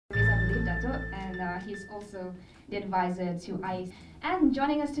he's also the advisor to IACSP. And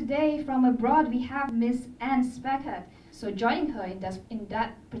joining us today from abroad, we have Ms. Anne Speckert. So joining her in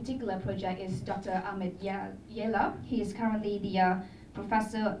that particular project is Dr. Ahmet Yela. He is currently the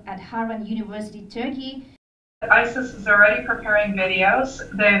professor at Harran University, Turkey. ISIS is already preparing videos.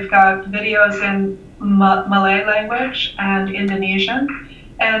 They've got videos in Malay language and Indonesian,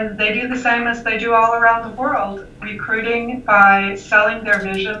 and they do the same as they do all around the world, recruiting by selling their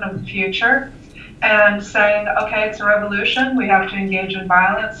vision of the future and saying, okay, it's a revolution, we have to engage in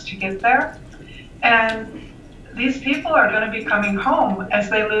violence to get there. And these people are going to be coming home as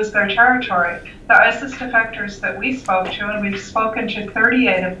they lose their territory. The ISIS defectors that we spoke to, and we've spoken to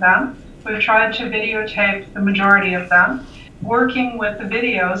 38 of them, we've tried to videotape the majority of them, working with the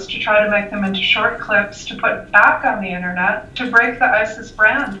videos to try to make them into short clips to put back on the internet, to break the ISIS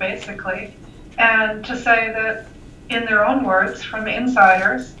brand, basically, and to say that, in their own words, from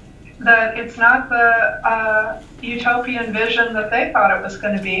insiders, that it's not the utopian vision that they thought it was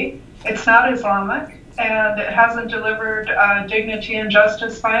going to be. It's not Islamic, and it hasn't delivered dignity and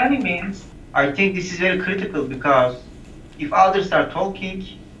justice by any means. I think this is very critical because if others are talking,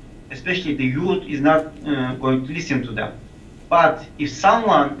 especially the youth is not going to listen to them. But if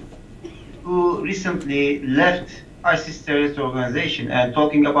someone who recently left ISIS terrorist organization and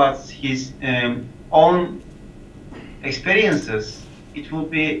talking about his own experiences, it will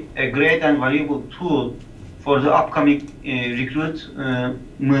be a great and valuable tool for the upcoming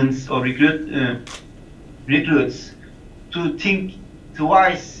recruitments or recruits to think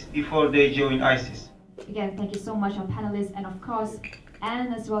twice before they join ISIS. Again, thank you so much, our panelists, and of course,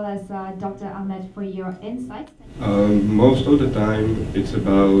 Anne as well as Dr. Ahmed for your insights. Most of the time, it's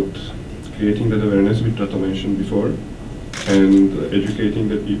about creating that awareness, which Rata mentioned before, and educating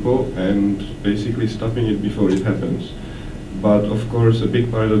the people, and basically stopping it before it happens. But of course, a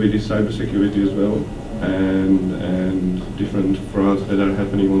big part of it is cybersecurity as well, and different frauds that are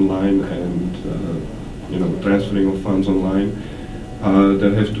happening online, and transferring of funds online.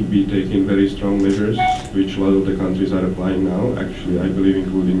 There have to be taken very strong measures, which a lot of the countries are applying now, actually I believe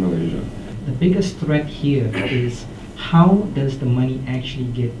including Malaysia. The biggest threat here is how does the money actually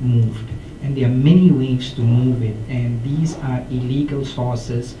get moved? And there are many ways to move it, and these are illegal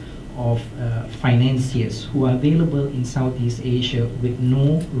sources of financiers who are available in Southeast Asia with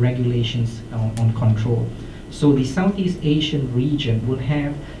no regulations on control. So the Southeast Asian region will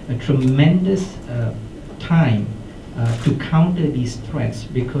have a tremendous time to counter these threats,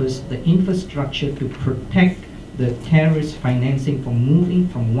 because the infrastructure to protect the terrorist financing from moving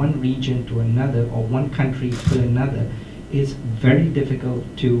from one region to another or one country to another is very difficult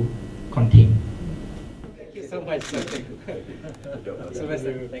to contain. Thank you so much.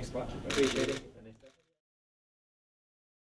 Sylvester, thanks a lot. Appreciate it.